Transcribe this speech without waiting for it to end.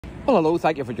Well, hello,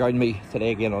 thank you for joining me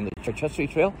today again on the Church History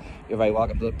Trail. You're very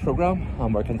welcome to the programme,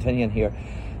 and we're continuing here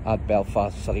at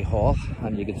Belfast City Hall,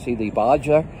 and you can see the badge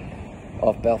there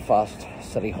of Belfast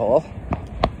City Hall.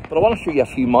 But I want to show you a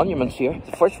few monuments here.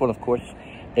 The first one, of course,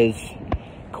 is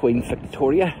Queen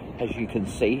Victoria, as you can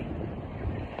see.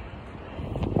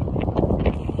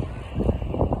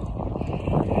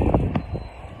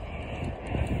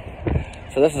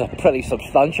 So this is a pretty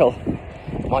substantial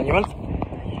monument.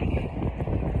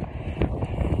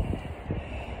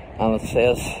 And it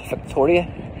says, Victoria,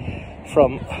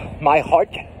 from my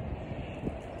heart,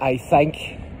 I thank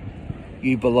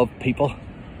you beloved people.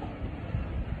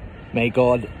 May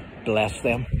God bless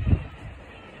them.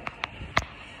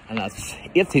 And that's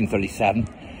 1837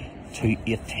 to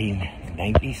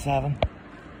 1897.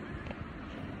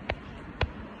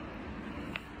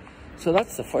 So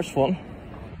that's the first one.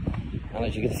 And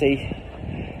as you can see,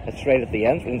 it's right at the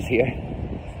entrance here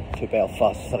to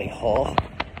Belfast City Hall.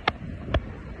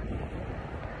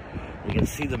 You can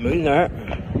see the moon there,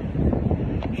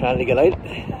 trying to get out,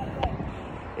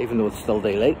 even though it's still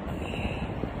daylight.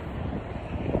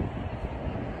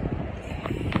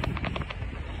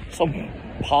 Some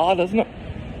pod, isn't it?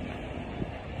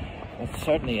 It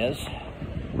certainly is.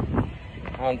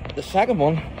 And the second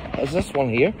one is this one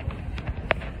here,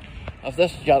 of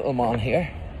this gentleman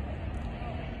here.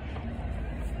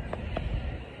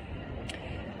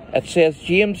 It says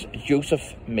James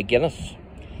Joseph MAGENNIS,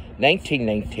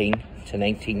 1919 to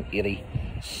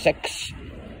 1986.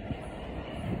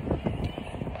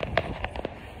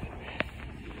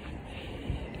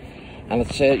 And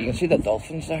it says, you can see the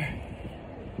dolphins there.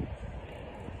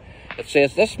 It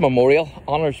says this memorial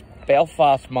honours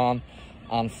Belfast man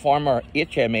and former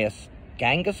HMS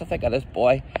Ganges, I think it is,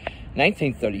 boy,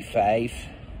 1935.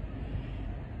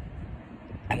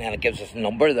 And then it gives us a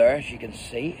number there, as you can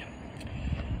see.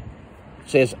 It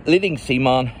says leading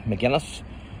seaman MAGENNIS,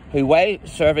 who while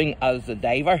serving as the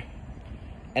diver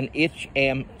in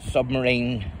HM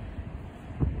submarine,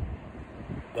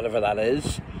 whatever that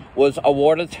is, was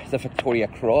awarded the Victoria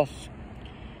Cross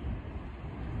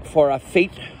for a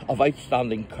feat of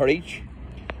outstanding courage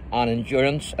and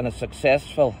endurance in a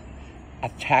successful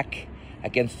attack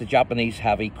against the Japanese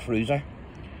heavy cruiser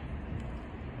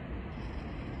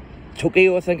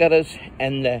Tokyo, I think it is,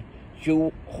 in the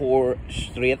Johor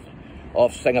Strait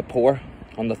of Singapore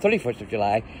on the 31st of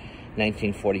July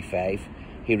 1945.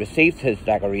 He received his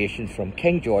decoration from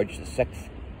King George VI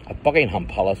at Buckingham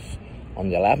Palace on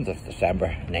the 11th of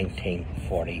December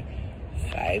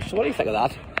 1945. So what do you think of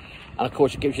that? And of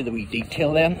course it gives you the wee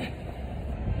detail then.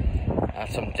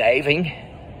 Some diving. You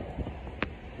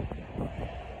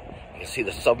can see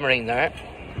the submarine there.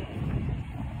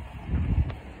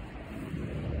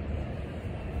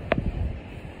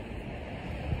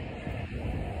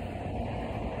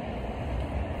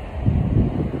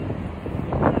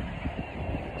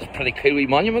 Pretty cool wee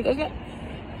monument, isn't it?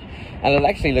 And it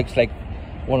actually looks like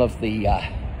one of the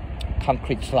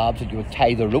concrete slabs that you would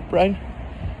tie the rope round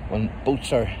when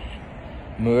boats are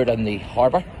moored in the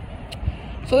harbour.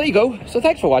 So there you go. So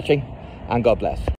thanks for watching, and God bless.